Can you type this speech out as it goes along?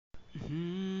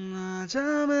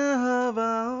आजा मैं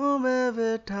हवाओं में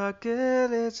बैठा के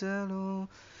ले चलूं,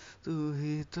 तू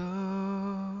ही तो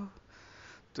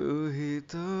तू ही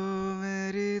तो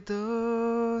मेरी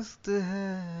दोस्त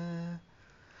है।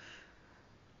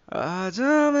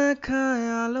 आजा मैं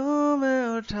ख्यालों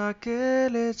में उठा के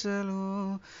ले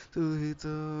चलूं, तू ही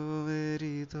तो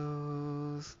मेरी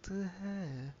दोस्त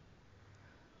है।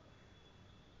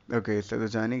 ओके, इससे तो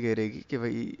जान ही कह रहेगी कि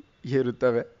भाई ये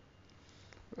रुतब है।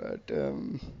 But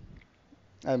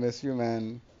I miss you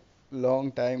man,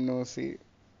 long time no C.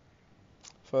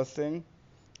 First thing,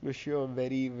 wish you a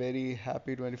very very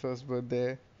happy 21st birthday.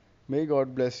 May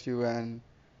God bless you and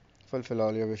fulfill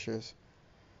all your wishes.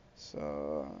 So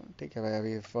ठीक है भाई,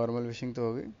 अभी फॉर्मल विशिंग तो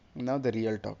हो गई। Now the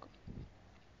real talk.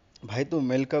 भाई तू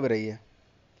मिल कब रही है?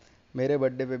 मेरे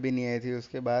बर्थडे पे भी नहीं आई थी,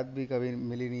 उसके बाद भी कभी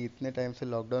मिली नहीं, इतने टाइम से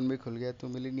लॉकडाउन भी खुल गया, तू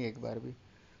मिली नहीं एक बार भी।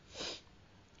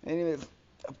 एनीवेज,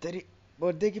 अब तेरी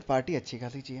बर्थडे की पार्टी अच्छी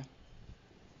खासी चाहिए।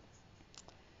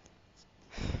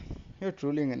 You are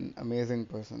truly an amazing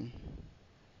person.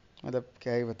 मतलब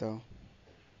क्या ही बताओ,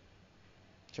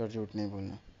 चोट झूठ नहीं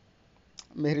बोलना।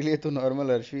 मेरे लिए तो नॉर्मल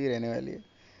अर्शी ही रहने वाली है।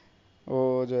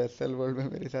 वो जो एस एल वर्ल्ड में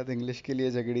मेरे साथ इंग्लिश के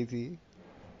लिए झगड़ी थी,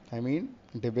 आई मीन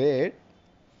डिबेट,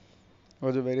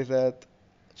 वो जो मेरे साथ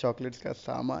चॉकलेट्स का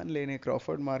सामान लेने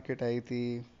क्रॉफर्ड मार्केट आई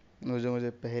थी, वो जो मुझे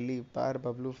पहली बार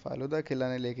बबलू फालूदा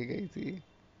खिलाने लेके गई थी।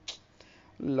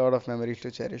 Lot of memories to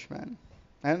cherish man,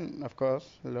 and of course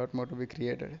lot more to be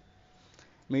created.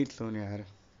 Meet soon यार।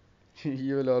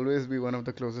 You will always be one of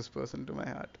the closest person to my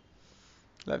heart.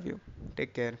 Love you.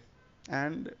 Take care.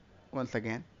 And once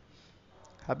again,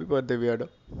 happy birthday, weirdo.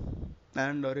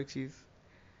 And और एक चीज़,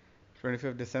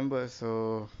 25th December, so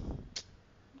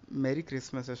merry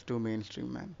Christmas is too mainstream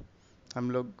man.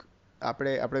 हम लोग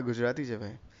આપણે આપણે ગુજરાતી છે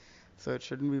ભાઈ, so it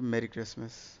shouldn't be merry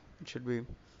christmas, it should be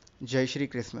jai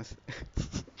shri christmas.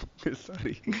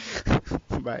 Sorry.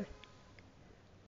 Bye.